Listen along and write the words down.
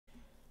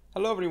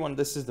Hello everyone,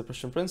 this is the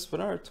Prussian Prince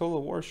with our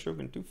Total War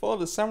Shogun 2 Fall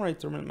of the Samurai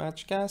Tournament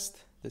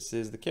matchcast. This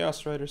is the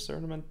Chaos Riders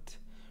Tournament.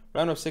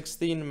 Round of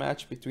 16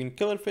 match between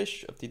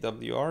Killerfisch of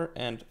TWR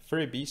and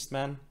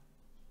Furrybeastman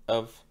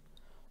of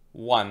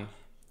 1.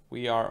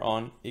 We are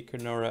on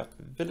Ikonura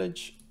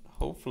Village.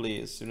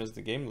 Hopefully as soon as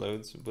the game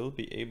loads we'll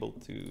be able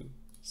to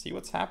see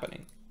what's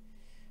happening.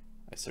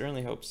 I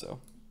certainly hope so.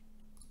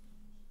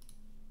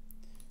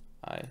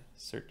 I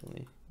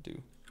certainly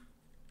do.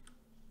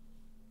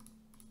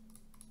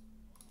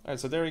 Alright,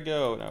 so there we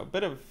go. Now a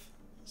bit of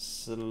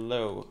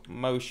slow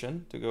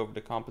motion to go over the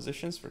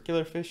compositions for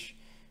Killerfisch.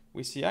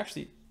 We see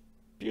actually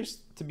appears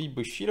to be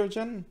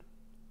Bushido-gen.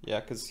 Yeah,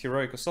 because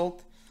Heroic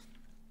Assault.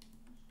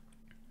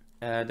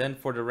 Then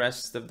for the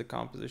rest of the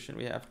composition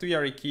we have 2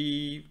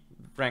 Yariki,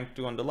 rank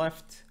 2 on the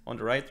left, on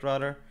the right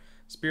rather.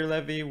 Spear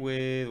Levy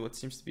with what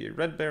seems to be a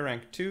Red Bear,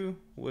 rank 2,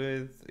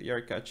 with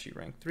Yarikachi,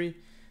 rank 3.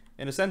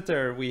 In the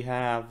center we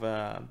have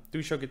 2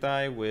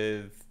 Shokitai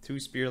with 2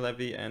 Spear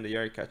Levy and a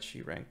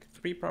Yarikachi, rank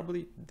 3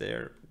 probably.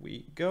 There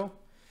we go.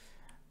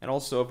 And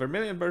also a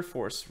Vermilion Bird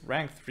Force,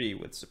 rank 3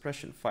 with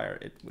Suppression Fire.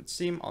 It would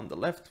seem on the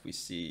left we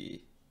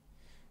see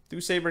 2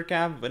 Saber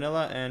Cav,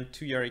 Vanilla, and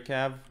 2 Yari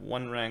Cav,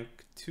 1 rank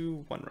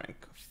 2, 1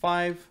 rank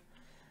 5.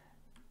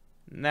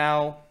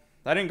 Now,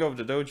 letting go of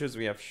the dojos,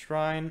 we have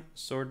Shrine,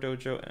 Sword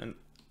Dojo, and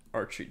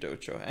Archery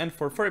Dojo. And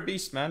for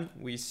Furrybeastman,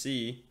 we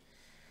see,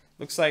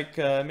 looks like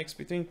a mix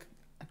between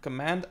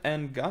command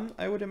and gun,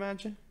 I would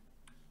imagine.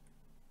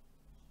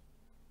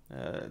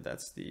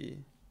 That's the,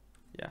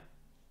 yeah,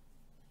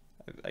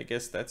 I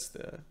guess that's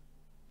the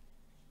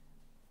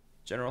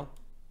general.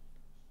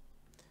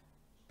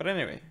 But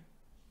anyway,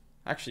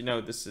 actually no,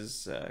 this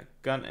is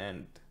gun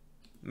and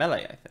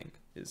melee, I think,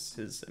 is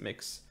his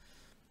mix.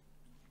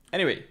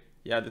 Anyway,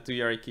 yeah, the 2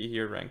 Yariki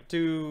here, rank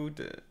 2,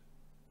 the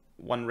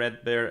 1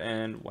 Red Bear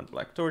and 1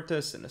 Black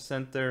Tortoise in the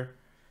center.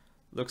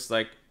 Looks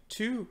like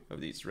 2 of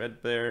these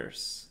Red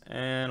Bears,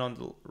 and on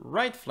the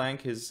right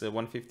flank his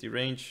 150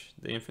 range,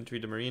 the infantry,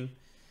 the marine.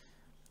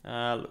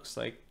 Looks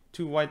like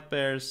 2 White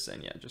Bears,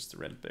 and yeah, just a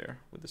Red Bear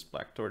with this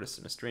Black Tortoise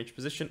in a strange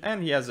position,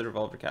 and he has a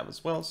Revolver Cav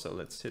as well, so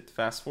let's hit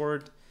fast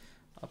forward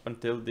up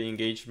until the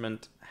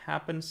engagement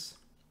happens,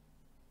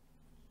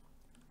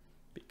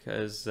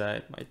 because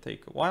it might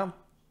take a while.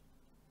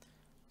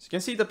 So you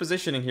can see the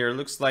positioning here.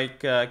 Looks like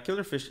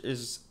Killerfisch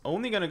is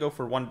only going to go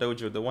for 1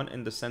 dojo, the one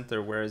in the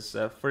center, whereas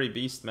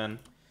Furrybeastman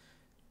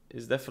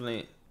is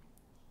definitely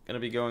going to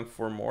be going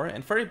for more.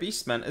 And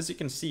Furrybeastman, as you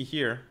can see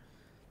here,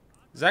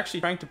 is actually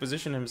trying to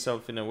position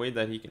himself in a way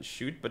that he can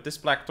shoot, but this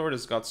Black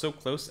Tortoise got so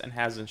close and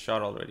hasn't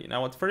shot already.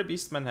 Now what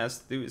Furrybeastman has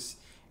to do is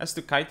has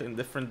to kite in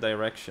different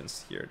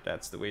directions here.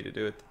 That's the way to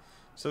do it.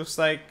 So looks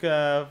like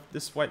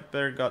this White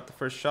Bear got the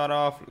first shot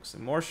off. Looks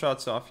like more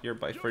shots off here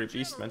by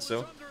Furrybeastman.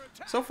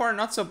 So far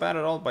not so bad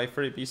at all by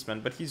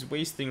Furrybeastman, but he's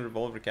wasting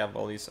Revolver Cav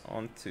volleys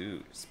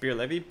onto Spear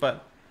Levy,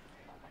 but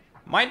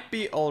might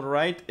be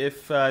alright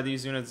if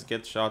these units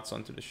get shots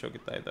onto the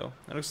Shokitai though.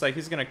 It looks like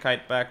he's gonna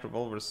kite back.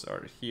 Revolvers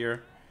are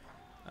here.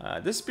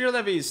 This Spear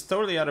Levy is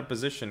totally out of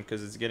position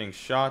because it's getting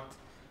shot.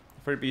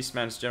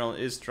 Furrybeastman's general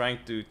is trying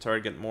to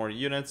target more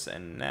units,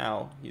 and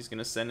now he's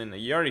gonna send in a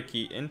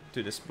Yariki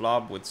into this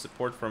blob with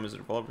support from his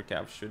Revolver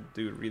Cav. Should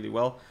do really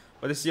well.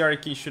 But this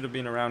Yariki should have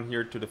been around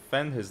here to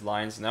defend his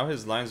lines. Now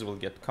his lines will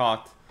get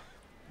caught.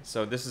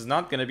 So this is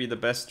not gonna be the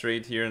best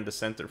trade here in the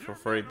center for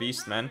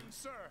Furrybeastman.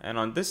 And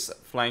on this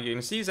flank, you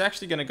can see he's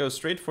actually gonna go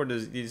straight for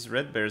these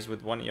Red Bears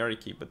with 1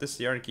 Yariki. But this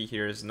Yariki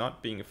here is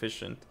not being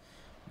efficient,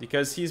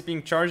 because he's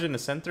being charged in the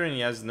center and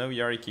he has no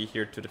Yariki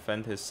here to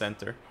defend his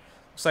center.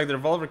 Looks like the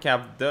Revolver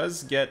Cav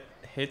does get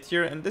hit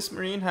here, and this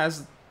Marine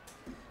has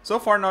so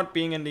far not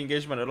being in the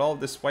engagement at all.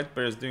 This White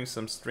Bear is doing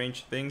some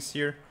strange things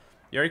here.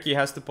 Yariki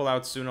has to pull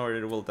out soon or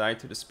it will die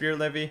to the Spear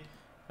Levy.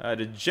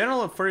 The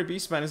General of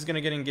Furrybeastman is going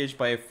to get engaged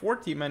by a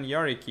 40-man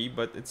Yariki,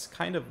 but it's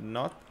kind of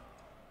not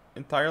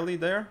entirely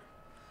there.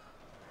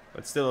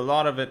 But still a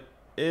lot of it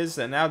is,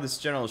 and now this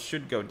General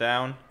should go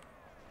down.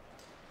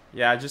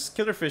 Yeah, just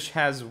Killerfisch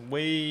has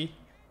way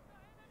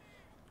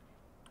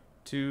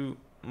too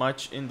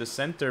much in the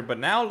center, but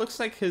now it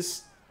looks like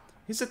his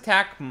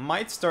attack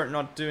might start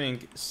not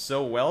doing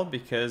so well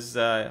because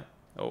oh,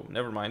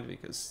 never mind,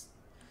 because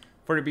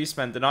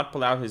Furrybeastman did not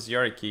pull out his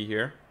Yariki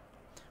here.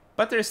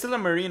 But there's still a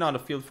Marine on the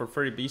field for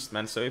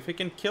Furrybeastman, so if he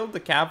can kill the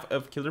Cav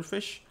of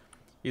Killerfisch,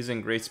 he's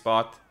in great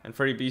spot, and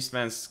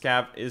Furrybeastman's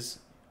Cav is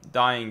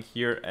dying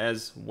here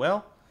as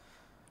well.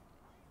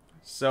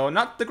 So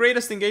not the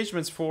greatest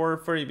engagements for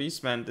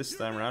Furrybeastman this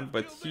time around,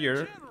 but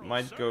here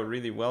might go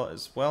really well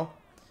as well.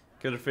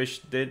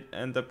 Killerfisch did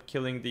end up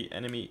killing the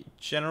enemy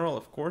general,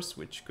 of course,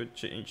 which could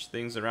change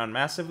things around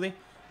massively.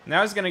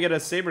 Now he's going to get a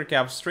Saber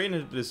Cav straight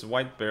into this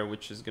White Bear,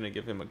 which is going to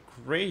give him a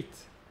great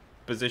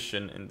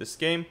position in this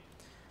game.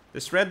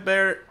 This Red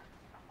Bear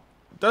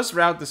does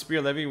route the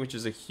Spear Levy, which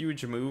is a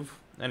huge move,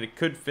 and it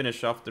could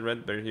finish off the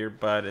Red Bear here,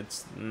 but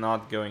it's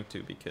not going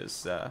to,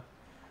 because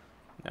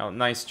now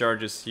nice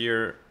charges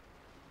here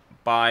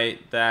by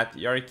that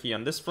Yariki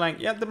on this flank.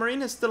 Yeah, the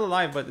Marine is still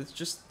alive, but it's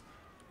just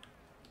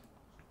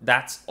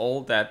that's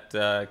all that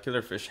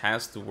Killerfish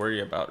has to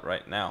worry about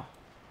right now.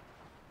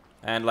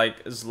 And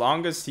like, as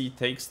long as he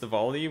takes the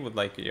volley with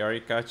like a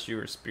Yarikachi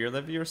or Spear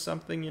Levy or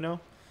something, you know,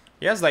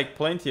 he has like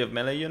plenty of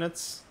melee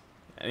units,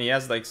 and he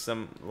has like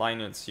some line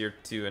units here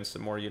too, and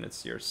some more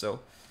units here.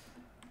 So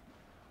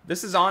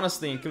this is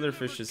honestly in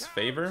Killerfish's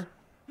favor,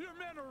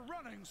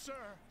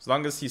 as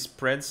long as he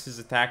spreads his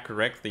attack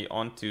correctly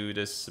onto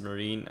this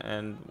Marine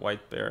and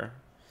White Bear.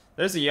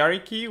 There's a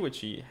Yariki, which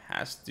he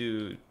has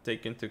to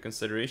take into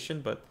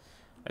consideration, but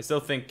I still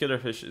think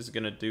Killerfish is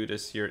gonna do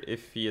this here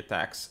if he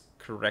attacks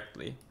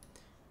correctly.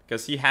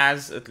 Because he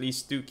has at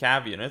least 2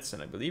 cav units,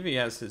 and I believe he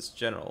has his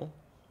general.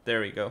 There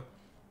we go.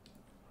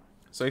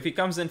 So if he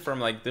comes in from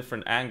like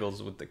different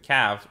angles with the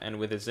cav and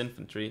with his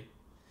infantry,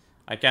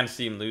 I can't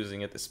see him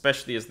losing it,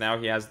 especially as now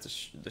he has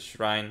the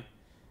shrine.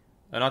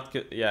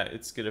 Yeah,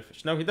 it's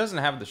Killerfish. No, he doesn't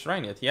have the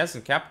shrine yet. He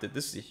hasn't capped it.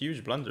 This is a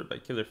huge blunder by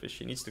Killerfish.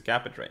 He needs to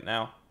cap it right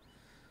now.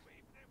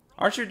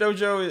 Archer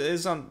Dojo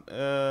is on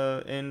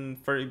in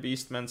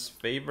Furrybeastman's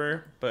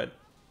favor, but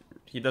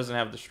he doesn't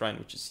have the shrine,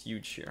 which is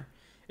huge here.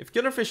 If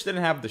Killerfish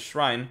didn't have the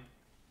shrine,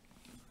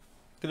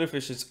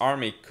 Killerfish's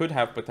army could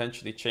have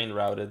potentially chain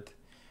routed,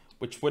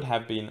 which would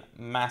have been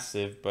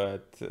massive,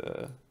 but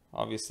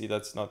obviously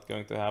that's not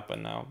going to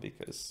happen now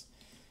because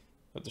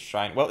of the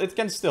shrine. Well, it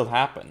can still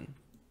happen,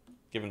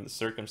 given the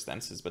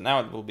circumstances, but now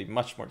it will be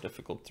much more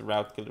difficult to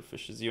rout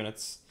Killerfish's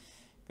units,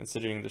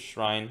 considering the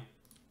shrine.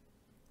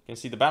 You can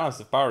see the balance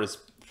of power is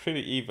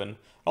pretty even. It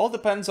all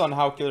depends on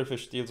how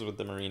Killerfish deals with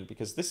the Marine,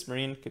 because this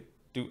Marine could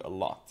do a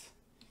lot.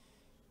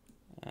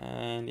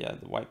 And yeah,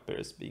 the White Bear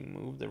is being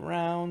moved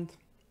around.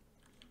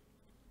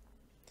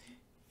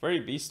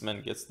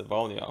 Furrybeastman gets the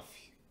volley off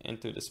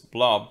into this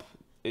blob.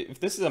 If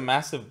this is a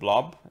massive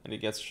blob and it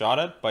gets shot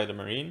at by the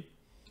Marine,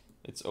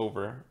 it's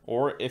over.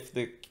 Or if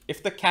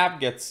the cap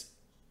gets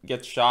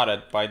shot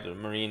at by the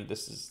Marine,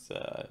 this is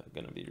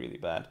gonna be really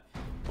bad.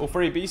 Oh,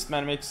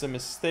 Furrybeastman makes a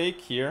mistake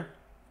here.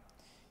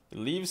 He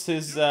leaves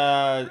his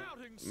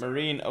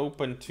Marine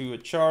open to a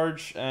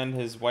charge, and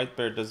his White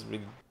Bear doesn't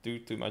really do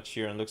too much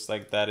here, and looks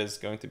like that is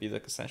going to be the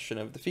concession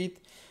of defeat.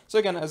 So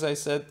again, as I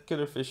said,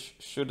 Killerfish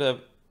should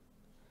have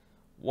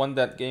won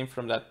that game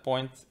from that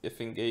point if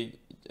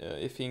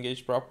he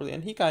engaged properly,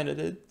 and he kind of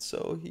did.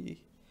 So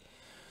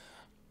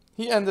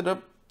he ended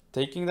up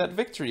taking that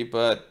victory,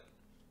 but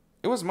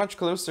it was much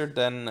closer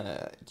than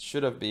it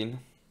should have been.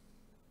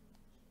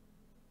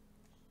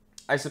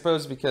 I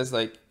suppose because,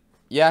 like,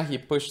 yeah, he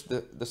pushed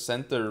the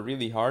center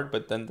really hard,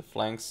 but then the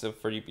flanks of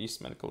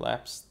Furrybeastman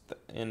collapsed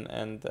in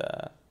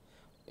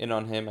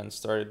on him and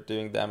started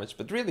doing damage.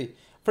 But really,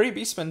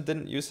 Furrybeastman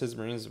didn't use his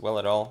Marines well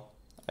at all.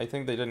 I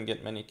think they didn't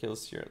get many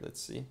kills here.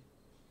 Let's see.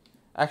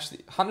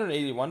 Actually,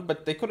 181,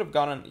 but they could have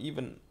gotten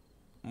even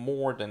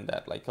more than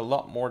that, like a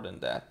lot more than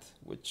that.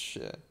 Which,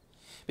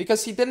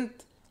 because he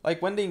didn't,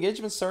 like, when the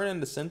engagement started in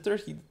the center,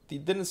 he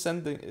didn't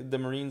send the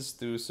Marines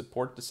to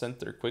support the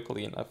center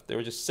quickly enough. They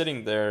were just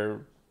sitting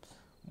there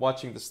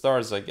watching the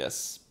stars, I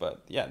guess.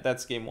 But yeah,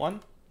 that's game 1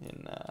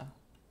 in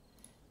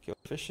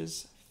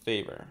Killerfish's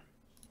favor.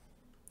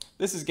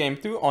 This is game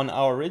 2 on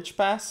our Ridge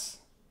Pass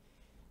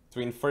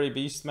between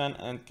Furrybeastman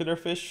and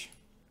Killerfish.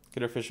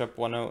 Killerfish up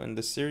 1-0 in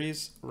the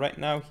series. Right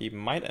now, he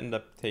might end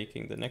up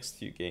taking the next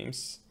few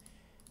games.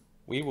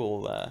 We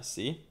will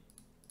see.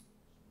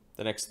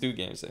 The next 2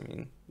 games, I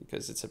mean,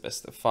 because it's a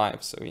best of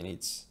 5, so he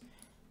needs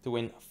to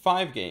win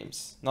 5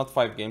 games. Not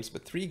 5 games,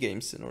 but 3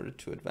 games in order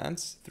to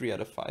advance. 3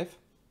 out of 5.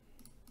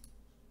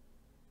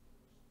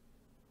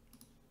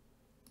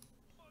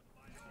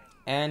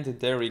 And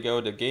there we go,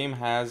 the game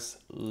has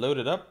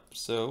loaded up.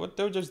 So what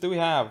dojos do we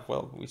have?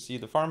 Well, we see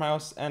the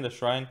farmhouse and a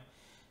shrine.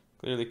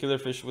 Clearly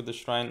Killerfish with the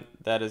shrine,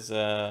 that is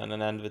an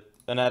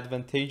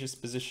advantageous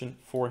position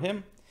for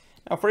him.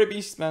 Now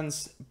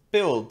Furrybeastman's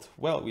build,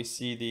 well, we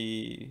see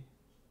the,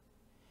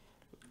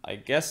 I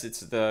guess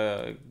it's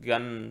the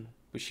gun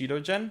Bushido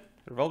gen.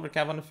 Revolver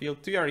cav on the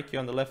field, 2 Yariki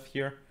on the left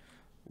here.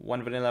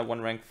 1 vanilla,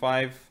 1 rank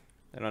 5.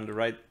 And on the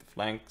right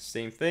flank,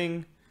 same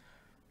thing.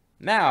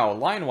 Now,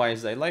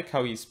 line-wise, I like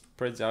how he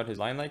spreads out his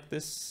line like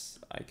this.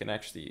 I can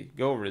actually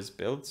go over his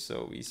build.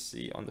 So we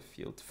see on the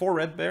field 4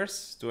 red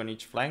bears, 2 on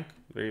each flank.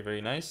 Very,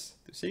 very nice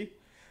to see.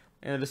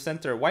 And in the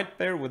center, a white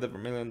bear with a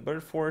vermilion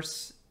bird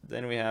force.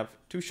 Then we have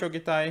 2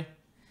 shogitai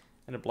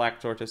and a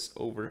black tortoise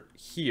over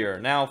here.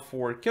 Now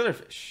for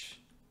Killerfish.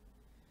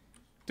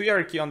 2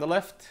 Yariki on the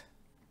left,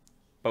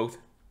 both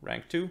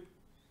rank 2.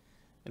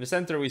 In the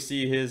center, we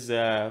see his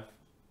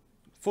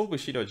full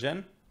Bushido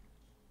gen.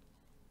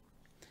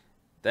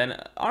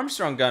 Then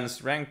Armstrong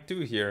guns rank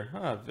 2 here.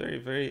 Very,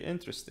 very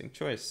interesting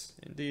choice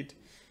indeed.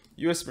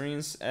 US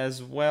Marines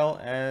as well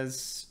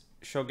as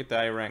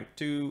Shogitai rank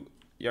 2,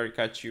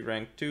 Yarikachi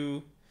rank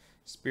 2,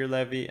 Spear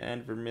Levy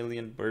and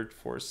Vermilion Bird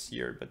Force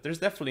here. But there's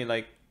definitely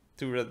like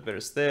 2 red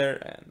bears there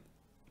and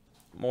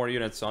more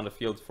units on the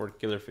field for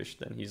Killerfish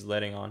than he's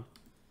letting on.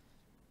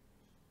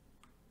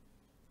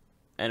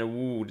 And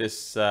ooh,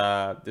 this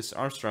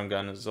Armstrong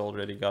gun has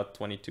already got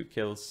 22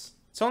 kills.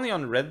 It's only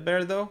on red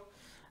bear though.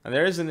 And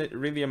there isn't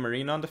really a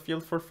Marine on the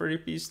field for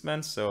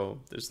Furrybeastman, so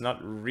there's not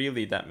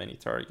really that many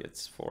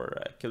targets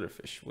for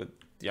Killerfisch with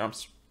the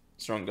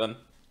Armstrong gun.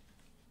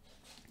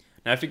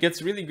 Now, if he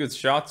gets really good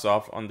shots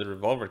off on the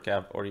revolver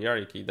cap or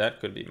Yariki, that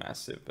could be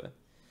massive. But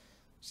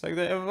it's like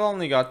they've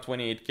only got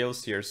 28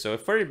 kills here, so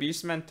if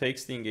Furrybeastman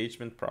takes the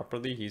engagement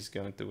properly, he's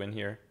going to win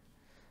here.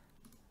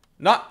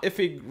 Not if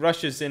he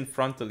rushes in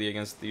frontally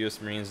against the US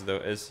Marines, though,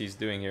 as he's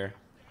doing here.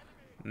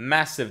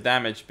 Massive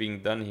damage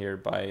being done here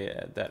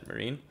by that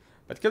Marine.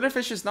 But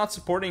Killerfisch is not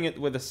supporting it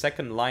with a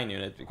second line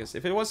unit, because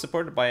if it was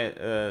supported by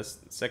a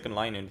second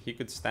line unit, he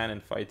could stand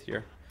and fight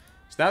here.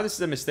 So now this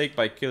is a mistake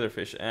by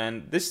Killerfisch,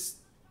 and this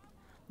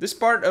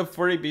part of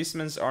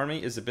Furrybeastman's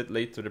army is a bit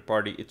late to the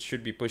party. It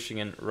should be pushing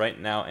in right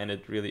now, and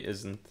it really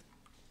isn't.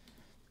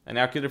 And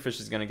now Killerfisch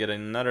is going to get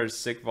another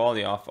sick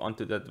volley off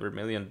onto that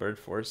Vermilion Bird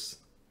Force.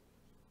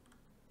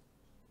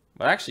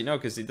 But actually no,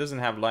 because he doesn't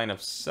have line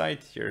of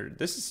sight here.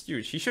 This is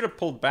huge. He should have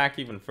pulled back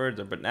even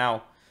further, but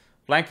now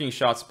flanking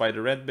shots by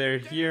the Red Bear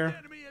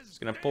here. He's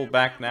going to pull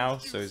back now,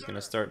 so he's going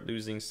to start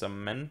losing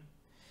some men.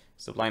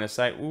 So line of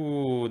sight.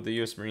 Ooh, the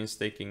US Marines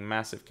taking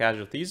massive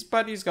casualties,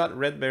 but he's got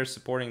Red Bear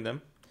supporting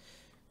them.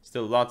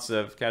 Still lots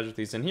of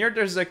casualties. And here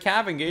there's a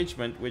cav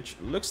engagement, which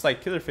looks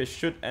like Killerfisch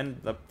should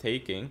end up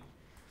taking.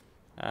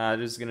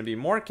 There's going to be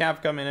more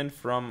cav coming in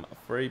from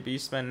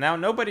Furrybeastman. Now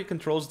nobody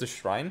controls the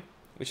shrine,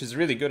 which is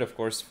really good, of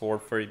course, for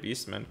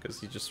Furrybeastman,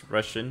 because he just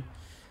rush in.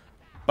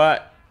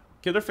 But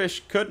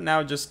Killerfisch could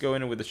now just go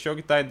in with the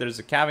Shogitai. There's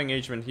a cav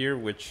engagement here,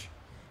 which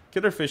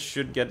Killerfisch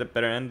should get a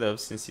better end of,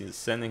 since he's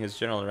sending his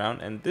general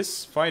around. And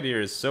this fight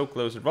here is so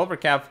close. Revolver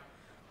cav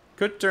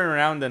could turn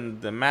around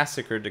and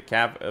massacre the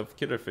cav of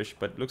Killerfisch,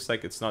 but looks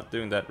like it's not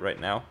doing that right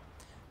now.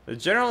 The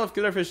general of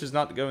Killerfisch is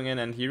not going in,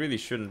 and he really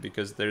shouldn't,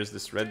 because there's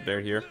this Red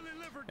Bear here.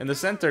 In the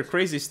center,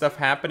 crazy stuff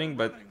happening,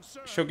 but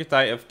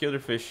Shogitai of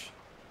Killerfisch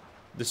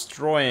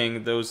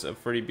destroying those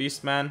of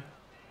Furrybeastman.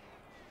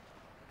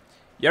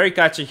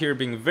 Yarikachi here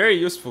being very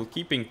useful,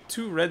 keeping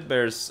 2 Red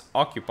Bears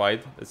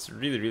occupied. That's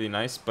really, really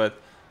nice. But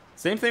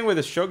same thing with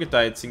the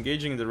Shogitai. It's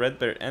engaging the Red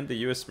Bear and the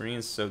US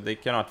Marines, so they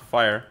cannot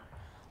fire.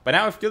 But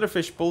now if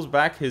Killerfisch pulls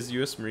back his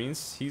US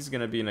Marines, he's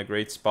going to be in a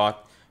great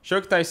spot.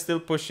 Shogitai is still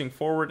pushing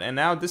forward, and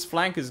now this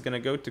flank is going to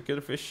go to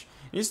Killerfisch.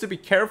 He needs to be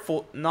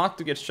careful not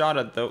to get shot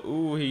at, though.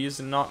 Ooh, he is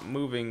not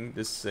moving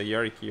this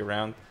Yariki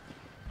around.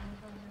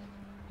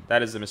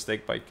 That is a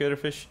mistake by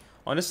Killerfisch.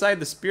 On this side,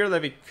 the Spear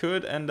Levy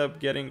could end up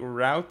getting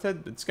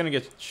routed. It's going to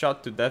get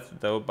shot to death,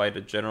 though, by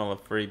the general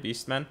of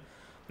Furrybeastman.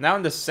 Now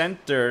in the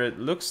center, it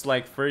looks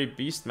like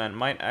Furrybeastman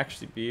might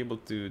actually be able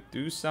to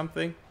do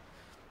something.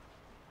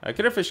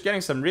 Killerfisch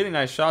getting some really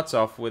nice shots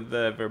off with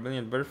the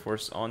Vermilion Bird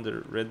Force on the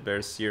Red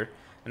Bears here.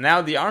 And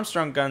now the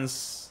Armstrong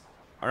guns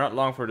are not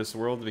long for this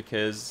world,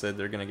 because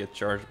they're going to get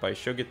charged by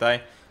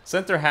Shogitai.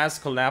 Center has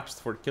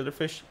collapsed for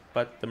Killerfisch,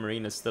 but the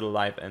Marine is still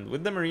alive. And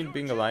with the Marine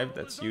being alive,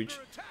 that's huge.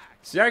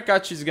 So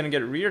Yarikachi is going to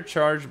get rear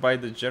charged by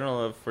the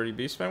general of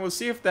Furrybeastman. We'll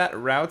see if that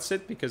routes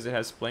it, because it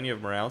has plenty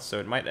of morale. So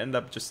it might end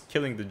up just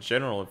killing the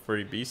general of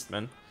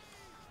Furrybeastman.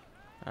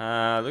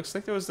 Looks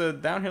like there was a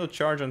downhill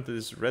charge onto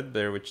this Red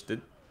Bear, which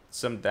did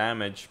some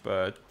damage,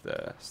 but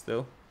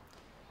still.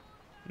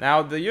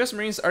 Now the US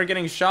Marines are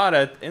getting shot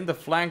at in the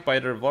flank by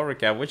the revolver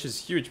cav, which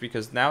is huge,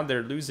 because now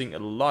they're losing a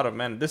lot of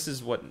men. This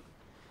is what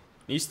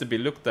needs to be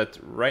looked at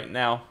right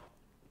now.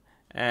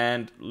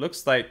 And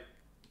looks like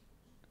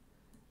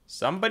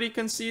somebody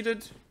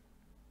conceded.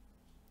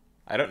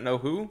 I don't know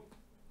who.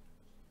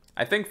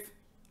 I think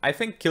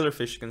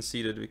Killerfisch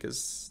conceded,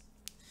 because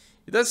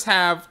he does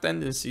have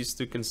tendencies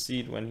to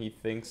concede when he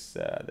thinks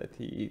that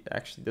he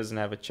actually doesn't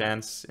have a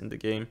chance in the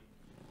game,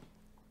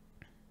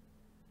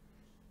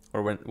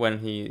 or when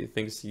he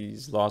thinks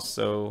he's lost.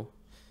 So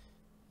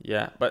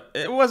yeah, but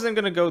it wasn't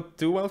gonna go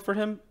too well for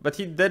him. But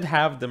he did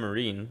have the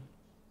Marine,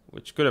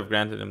 which could have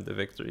granted him the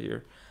victory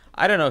here.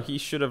 I don't know, he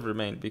should have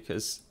remained,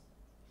 because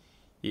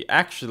he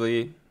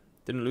actually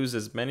didn't lose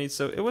as many,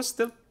 so it was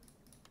still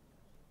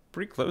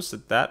pretty close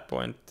at that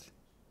point.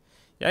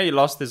 Yeah, he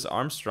lost his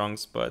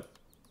Armstrongs, but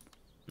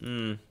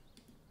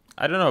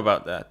I don't know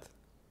about that.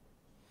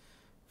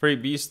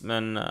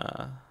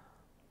 Furrybeastman,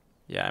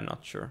 yeah, I'm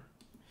not sure.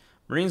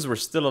 Marines were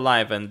still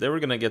alive, and they were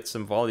gonna get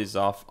some volleys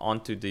off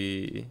onto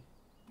the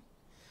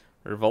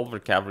revolver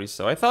cavalry,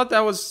 so I thought that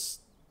was...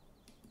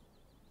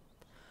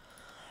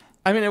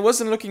 I mean, it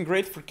wasn't looking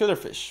great for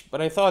Killerfisch,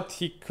 but I thought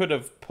he could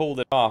have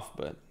pulled it off,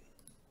 but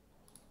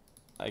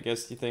I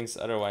guess he thinks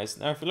otherwise.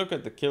 Now, if you look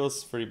at the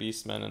kills for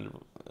Furrybeastman and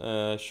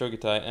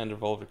Shogitai and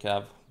Revolver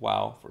Cav,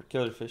 wow, for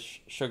Killerfisch,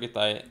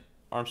 Shogitai,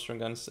 Armstrong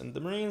guns, and the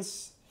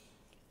Marines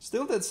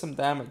still did some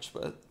damage,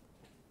 but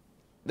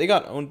they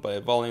got owned by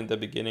a volley in the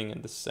beginning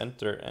in the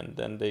center, and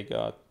then they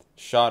got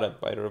shot at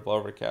by the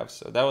Revolver Cav,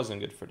 so that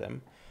wasn't good for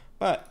them.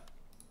 But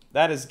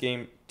that is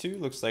game 2.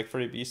 Looks like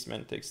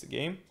Furrybeastman takes the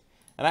game.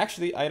 And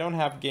actually, I don't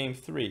have game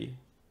 3.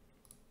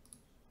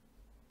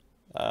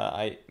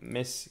 I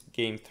miss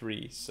game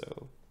 3,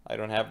 so I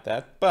don't have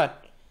that.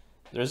 But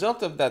the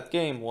result of that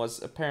game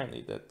was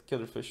apparently that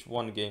Killerfisch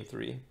won game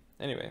 3.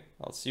 Anyway,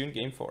 I'll see you in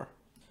game 4.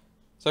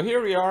 So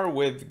here we are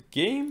with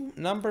game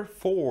number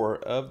 4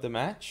 of the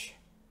match.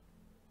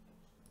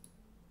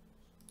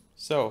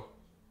 So,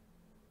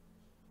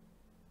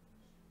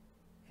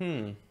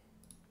 could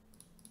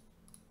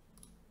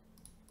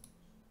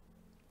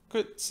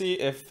see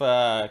if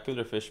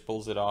Killerfisch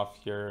pulls it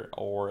off here,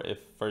 or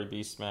if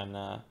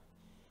Furrybeastman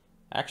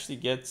actually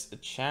gets a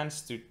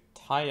chance to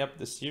tie up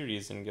the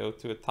series and go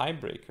to a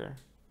tiebreaker.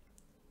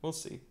 We'll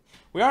see.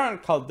 We are on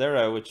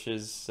Caldera, which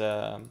is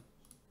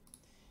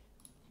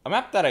a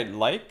map that I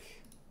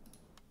like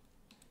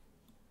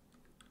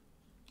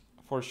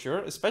for sure,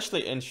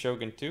 especially in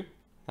Shogun 2.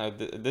 Now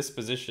this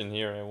position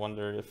here, I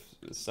wonder if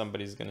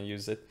somebody's gonna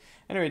use it.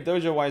 Anyway,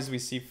 dojo wise, we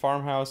see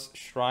farmhouse,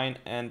 shrine,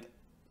 and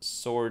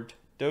sword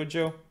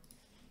dojo.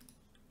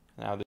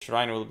 Now the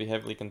shrine will be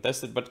heavily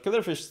contested, but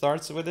Killerfisch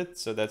starts with it,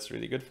 so that's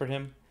really good for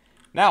him.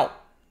 Now,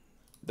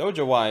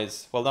 dojo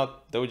wise, well,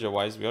 not dojo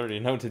wise, we already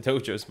know the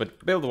dojos,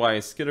 but build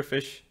wise,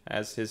 Killerfisch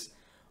has his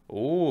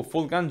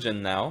full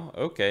gungeon now.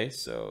 Okay,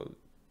 so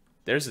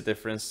there's a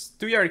difference.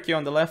 2 Yariki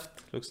on the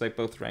left, looks like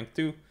both rank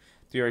 2.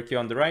 2 Yariki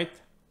on the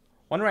right,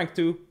 1 rank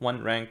 2,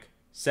 1 rank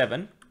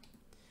 7.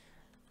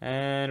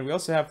 And we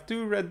also have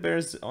 2 red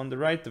bears on the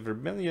right, the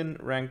Vermilion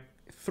rank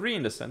 3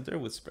 in the center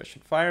with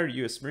suppression fire,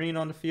 US Marine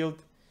on the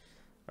field,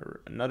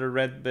 another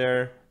red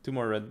bear, 2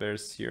 more red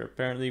bears here.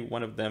 Apparently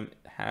one of them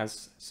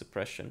has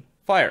suppression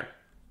fire.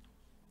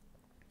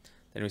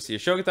 Then we see a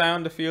Shogitai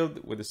on the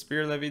field with a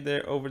spear levy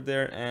there over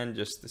there, and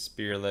just the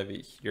spear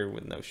levy here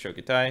with no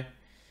Shogitai.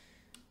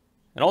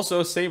 And also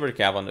a saber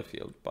cav on the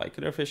field by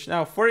Killerfisch.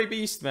 Now,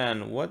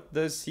 Furrybeastman, what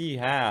does he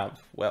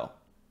have? Well,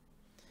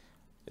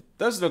 it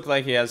does look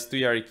like he has 2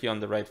 Yariki on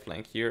the right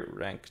flank here,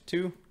 rank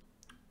 2.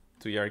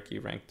 2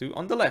 Yariki, rank 2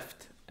 on the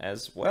left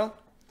as well.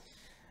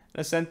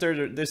 In the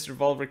center, this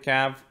revolver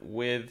cav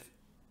with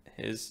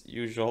his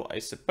usual, I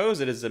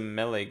suppose it is a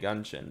melee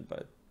gungeon,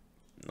 but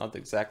not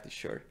exactly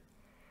sure.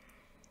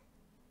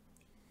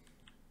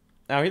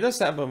 Now, he does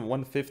have a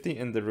 150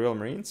 in the Royal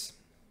Marines.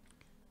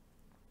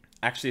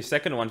 Actually,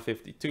 second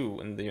 152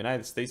 in the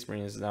United States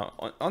Marines.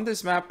 Now, on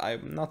this map,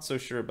 I'm not so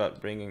sure about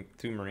bringing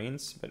 2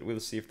 Marines, but we'll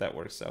see if that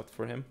works out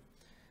for him.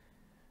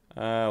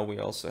 We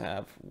also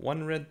have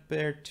 1 red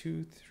bear,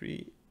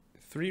 3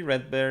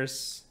 red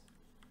bears,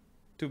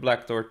 2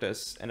 black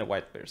tortoise, and a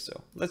white bear.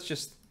 So let's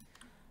just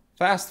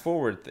fast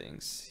forward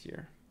things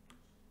here.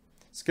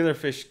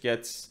 Killerfisch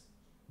gets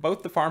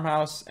both the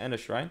farmhouse and a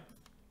shrine.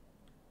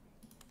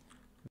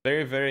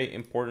 Very, very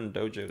important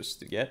dojos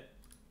to get.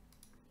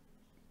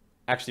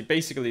 Actually,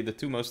 basically the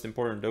 2 most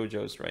important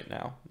dojos right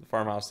now, the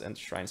farmhouse and the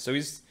shrine. So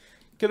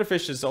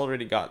Killerfisch has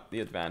already got the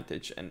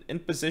advantage, and in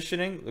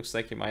positioning, looks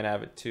like he might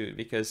have it too,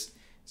 because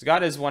he's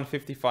got his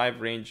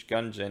 155 range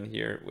gungeon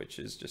here, which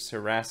is just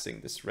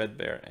harassing this red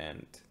bear,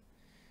 and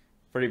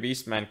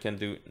Furrybeastman can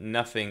do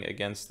nothing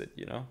against it,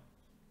 you know,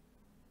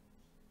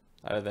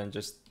 other than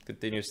just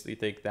continuously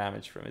take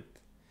damage from it,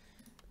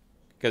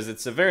 because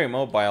it's a very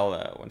mobile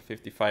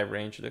 155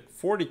 range. Look,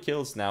 40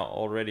 kills now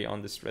already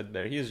on this red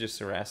bear. He is just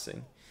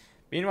harassing.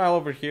 Meanwhile,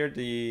 over here,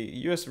 the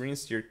US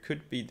Marines here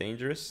could be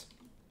dangerous.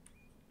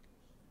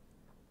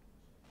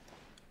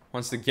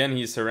 Once again,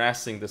 he's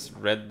harassing this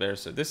red bear,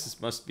 so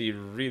must be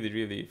really,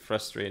 really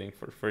frustrating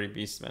for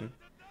Furrybeastman,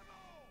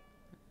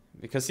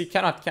 because he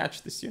cannot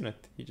catch this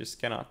unit. He just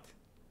cannot.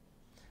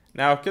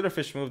 Now,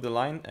 Killerfisch moved the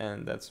line,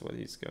 and that's what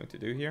he's going to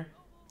do here.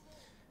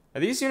 Now,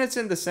 these units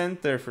in the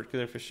center for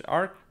Killerfisch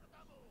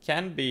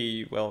can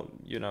be, well,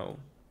 you know,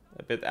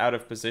 a bit out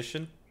of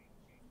position.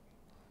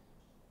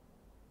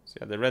 So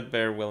yeah, the red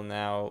bear will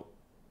now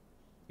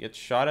get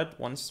shot at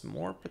once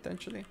more,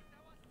 potentially,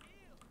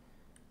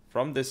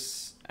 from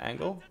this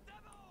angle.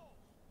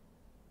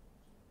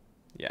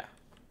 Yeah.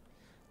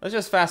 Let's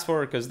just fast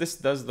forward, because this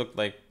does look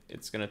like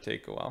it's going to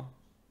take a while.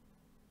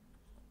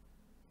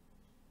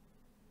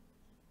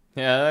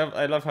 Yeah,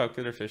 I love how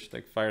Killerfisch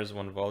like fires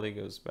 1 volley,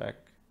 goes back.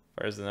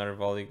 Fires another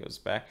volley, goes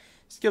back.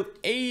 He's killed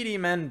 80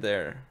 men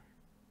there.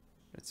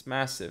 It's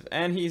massive.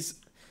 And he's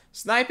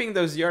sniping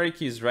those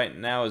Yarikis right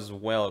now as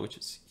well, which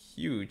is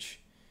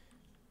huge.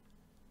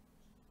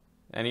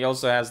 And he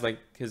also has like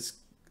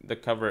the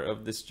cover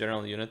of this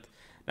general unit.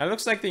 Now it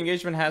looks like the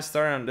engagement has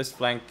started on this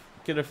flank.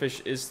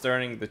 Killerfisch is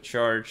starting the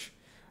charge,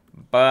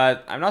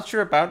 but I'm not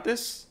sure about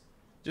this.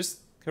 Just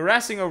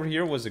harassing over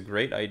here was a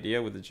great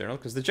idea with the general,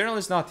 because the general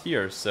is not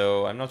here,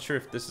 so I'm not sure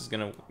if this is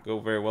gonna go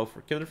very well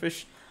for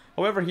Killerfisch.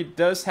 However, he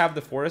does have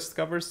the forest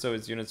cover, so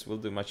his units will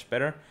do much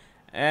better.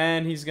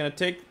 And he's gonna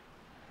take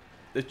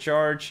the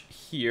charge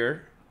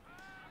here.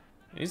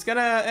 He's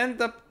gonna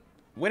end up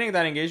winning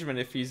that engagement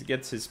if he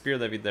gets his spear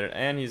levy there,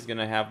 and he's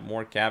gonna have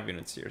more cav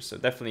units here. So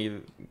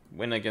definitely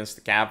win against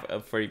the cav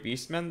of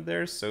Furrybeastman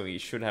there, so he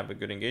should have a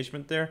good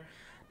engagement there.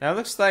 Now it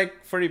looks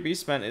like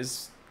Furrybeastman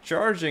is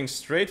charging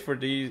straight for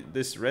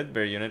this red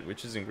bear unit,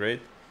 which isn't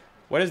great.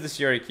 What is this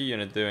Yariki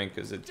unit doing?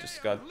 Because it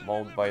just got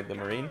mauled by the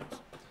Marine.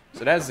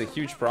 So that's a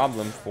huge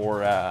problem for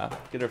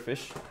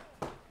Killerfisch,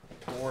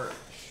 for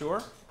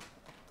sure.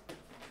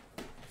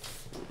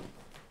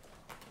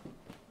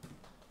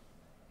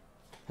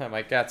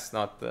 My cat's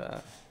not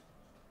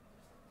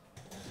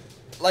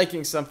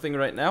liking something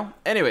right now.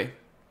 Anyway,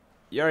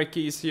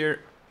 Yariki is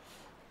here.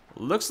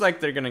 Looks like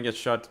they're gonna get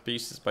shot to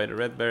pieces by the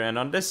red bear. And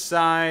on this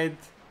side,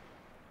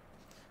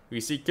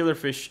 we see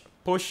Killerfish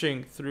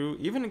pushing through,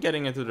 even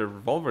getting into the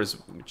revolvers,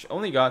 which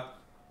only got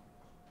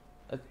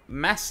a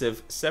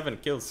massive 7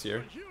 kills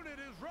here.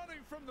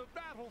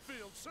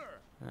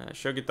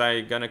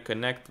 Shogitai gonna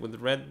connect with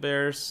red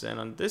bears, and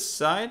on this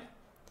side,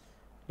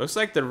 looks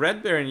like the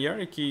red bear and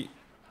Yariki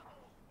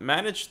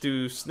managed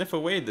to sniff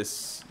away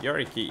this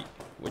Yariki,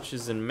 which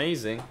is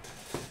amazing.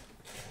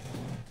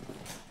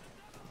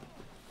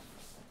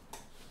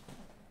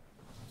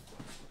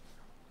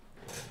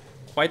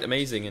 Quite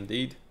amazing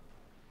indeed.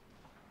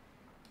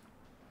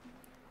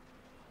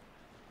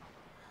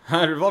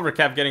 Revolver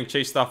Cap getting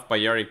chased off by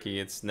Yariki.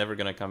 It's never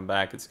gonna come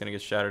back. It's gonna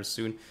get shattered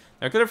soon.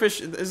 Now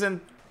Killerfish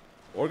isn't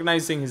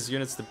organizing his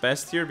units the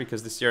best here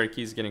because this Yariki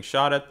is getting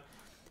shot at.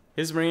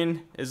 His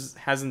Marine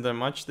hasn't done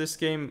much this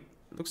game.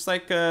 Looks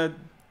like a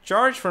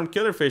charge from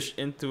Killerfish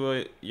into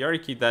a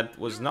Yariki that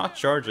was not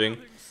charging.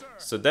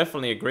 So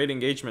definitely a great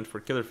engagement for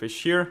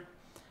Killerfish here.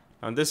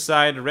 On this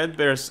side, Red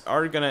Bears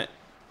are gonna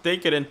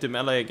take it into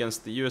melee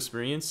against the US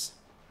Marines.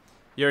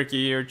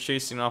 Yariki here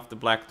chasing off the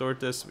Black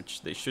Tortoise,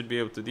 which they should be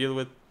able to deal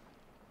with.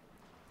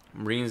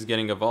 Marines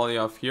getting a volley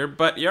off here,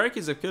 but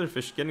Yarikis of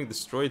Killerfish getting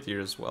destroyed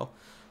here as well.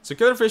 So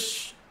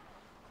Killerfish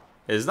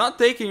is not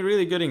taking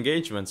really good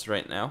engagements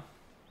right now.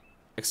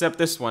 Except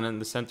this one in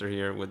the center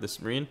here with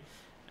this Marine.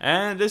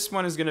 And this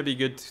one is going to be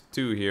good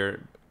too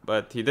here.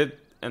 But he did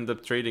end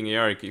up trading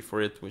Yariki for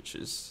it, which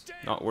is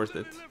not worth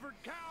it.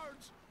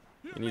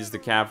 He needs the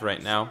Cav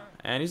right now.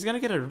 And he's going to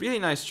get a really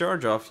nice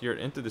charge off here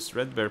into this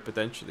Red Bear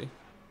potentially.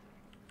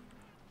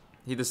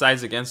 He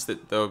decides against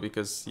it though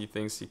because he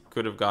thinks he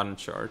could have gotten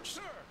charged.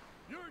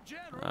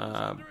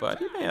 But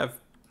he may have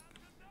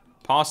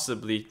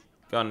possibly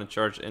gotten a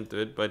charge into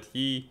it, but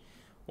he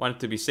wanted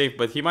to be safe.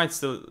 But he might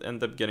still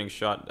end up getting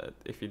shot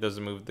if he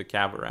doesn't move the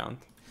cab around.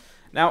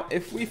 Now,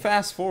 if we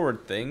fast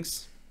forward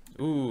things...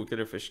 Ooh,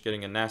 Killerfish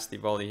getting a nasty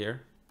volley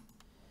here.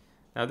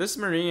 Now, this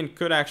Marine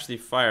could actually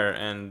fire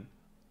and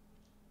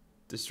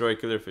destroy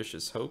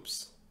Killerfish's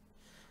hopes.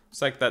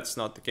 Looks like that's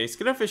not the case.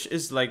 Killerfish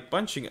is like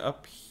bunching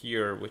up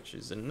here, which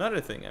is another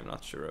thing I'm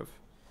not sure of.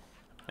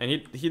 And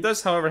he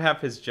does, however,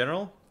 have his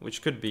general,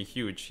 which could be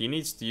huge. He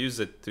needs to use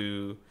it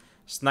to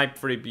snipe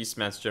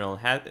Furrybeastman's general.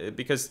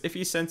 Because if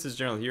he sends his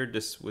general here,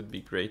 this would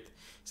be great.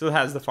 Still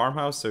has the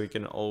farmhouse, so he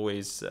can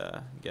always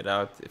get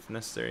out if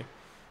necessary.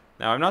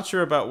 Now, I'm not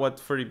sure about what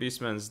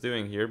Furrybeastman is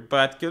doing here,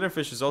 but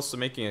Killerfish is also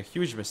making a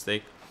huge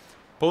mistake.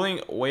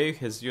 Pulling away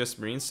his US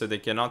Marines so they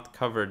cannot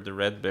cover the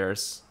Red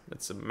Bears.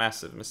 That's a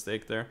massive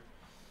mistake there.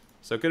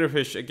 So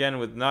Killerfish, again,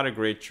 with not a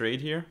great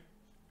trade here.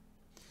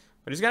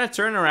 But he's going to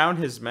turn around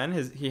his men.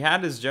 He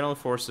had his general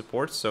for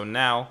support, so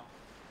now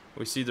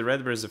we see the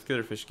Red Bears of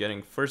Killerfish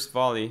getting first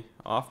volley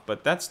off.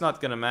 But that's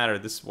not going to matter.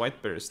 This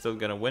White Bear is still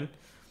going to win.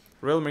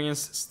 Royal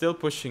Marines still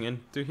pushing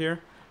into here.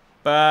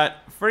 But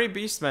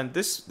Furrybeastman,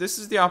 this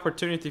is the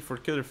opportunity for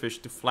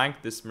Killerfish to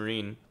flank this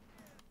Marine.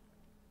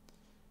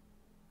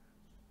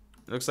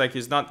 Looks like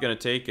he's not going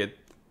to take it.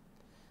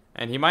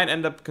 And he might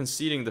end up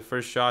conceding the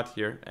first shot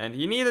here. And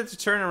he needed to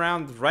turn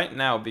around right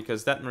now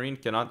because that Marine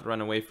cannot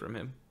run away from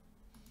him.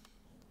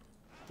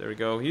 There we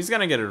go. He's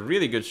going to get a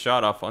really good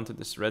shot off onto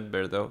this Red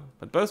Bear though.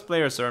 But both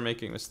players are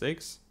making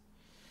mistakes.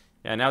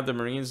 Yeah, now the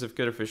Marines of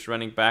Killerfish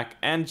running back.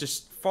 And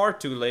just far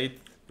too late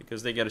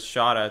because they get a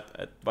shot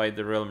at by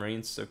the Royal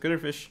Marines. So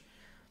Killerfish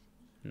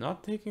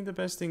not taking the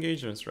best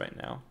engagements right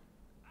now.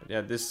 But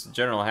yeah, this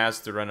general has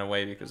to run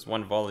away because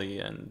one volley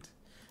and...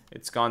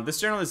 it's gone.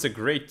 This general is a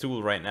great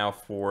tool right now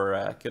for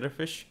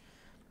Killerfish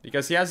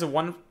because he has a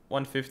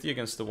 150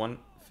 against the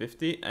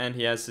 150 and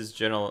he has his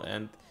general,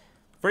 and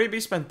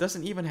Furrybeastman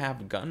doesn't even have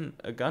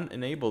a gun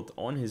enabled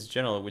on his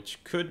general,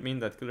 which could mean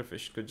that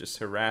Killerfish could just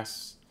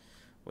harass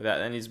with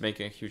that, and he's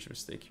making a huge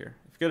mistake here.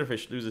 If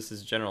Killerfish loses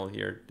his general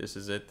here, this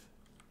is it.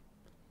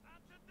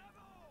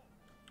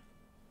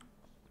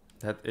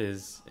 That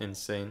is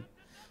insane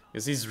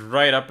because he's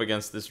right up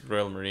against this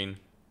Royal Marine.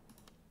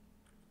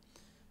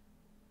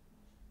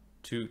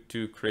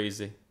 Too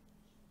crazy.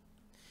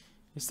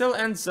 He still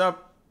ends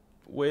up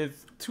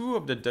with 2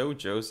 of the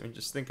dojos. I mean,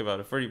 just think about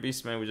it.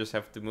 Furrybeastman would just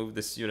have to move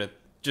this unit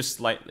just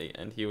slightly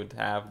and he would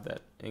have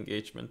that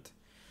engagement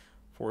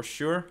for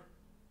sure.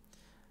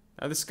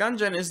 Now this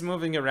Gungen is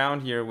moving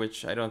around here,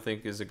 which I don't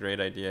think is a great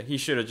idea. He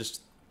should have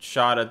just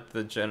shot at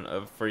the gen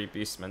of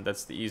Furrybeastman.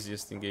 That's the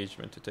easiest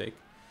engagement to take.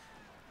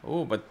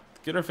 Oh, but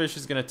Killerfish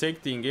is going to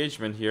take the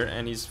engagement here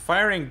and he's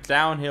firing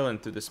downhill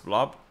into this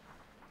blob.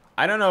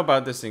 I don't know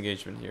about this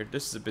engagement here.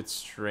 This is a bit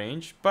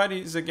strange, but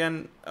he's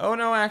again... oh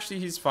no, actually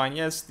he's fine.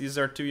 Yes, these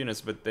are 2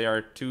 units, but they are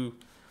 2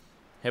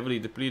 heavily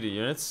depleted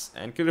units.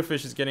 And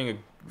Killerfish is getting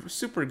a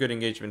super good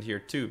engagement here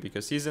too,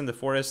 because he's in the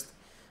forest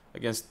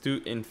against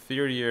 2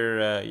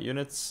 inferior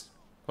units.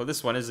 Well,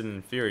 this one isn't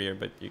inferior,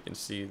 but you can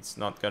see it's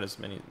not got as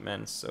many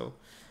men, so...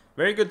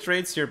 very good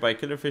trades here by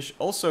Killerfish.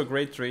 Also a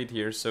great trade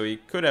here, so he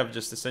could have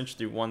just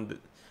essentially won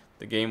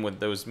the game with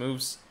those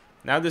moves.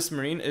 Now this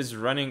Marine is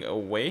running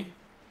away.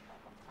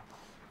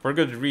 For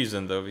good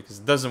reason, though, because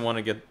it doesn't want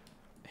to get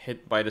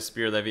hit by the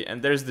spear levy.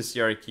 And there's this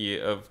hierarchy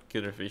of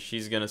Killerfish.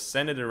 He's gonna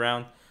send it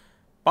around,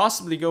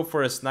 possibly go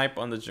for a snipe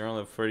on the general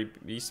of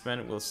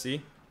Furrybeastman. We'll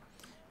see.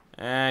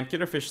 And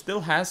Killerfish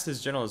still has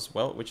his general as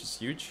well, which is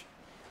huge.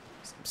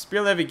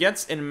 Spear levy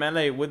gets in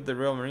melee with the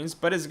Royal Marines,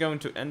 but is going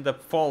to end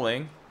up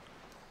falling.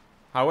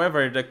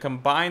 However, the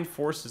combined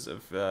forces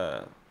of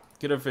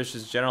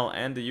Killerfish's general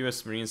and the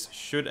US Marines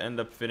should end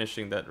up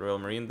finishing that Royal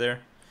Marine there.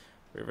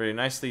 Very, very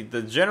nicely.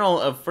 The general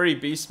of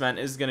Furrybeastman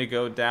is going to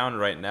go down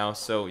right now.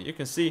 So you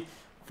can see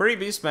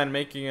Furrybeastman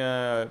making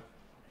a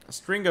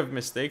string of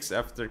mistakes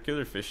after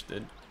Killerfish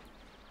did,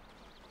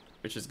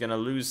 which is going to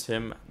lose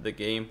him the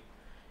game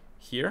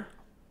here.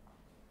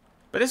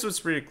 But this was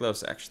pretty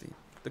close, actually.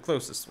 The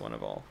closest one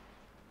of all,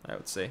 I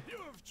would say. You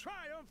have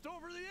triumphed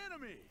over the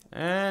enemy.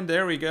 And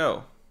there we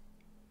go.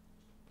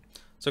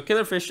 So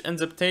Killerfish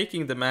ends up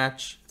taking the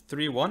match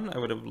 3-1. I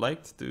would have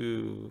liked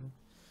to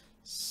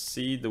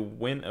see the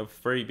win of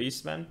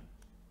Furrybeastman.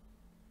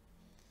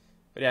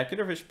 But yeah,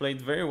 Killerfish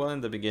played very well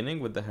in the beginning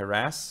with the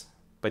harass,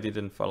 but he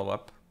didn't follow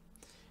up.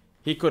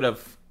 He could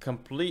have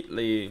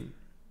completely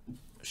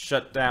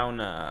shut down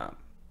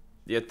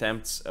the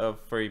attempts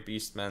of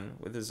Furrybeastman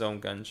with his own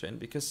gun gen,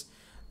 because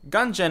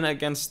gun gen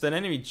against an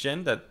enemy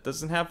gen that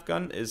doesn't have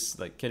gun is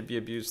like can be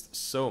abused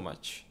so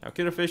much. Now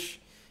Killerfish,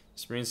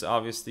 his Marines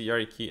obviously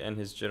Yariki and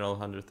his general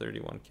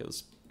 131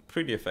 kills.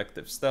 Pretty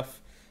effective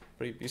stuff.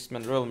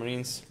 Furrybeastman, Royal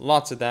Marines,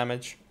 lots of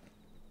damage.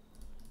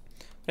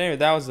 But anyway,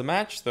 that was the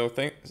match.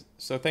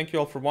 So thank you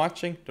all for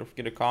watching. Don't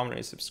forget to comment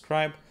and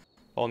subscribe.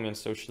 Follow me on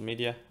social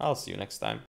media. I'll see you next time.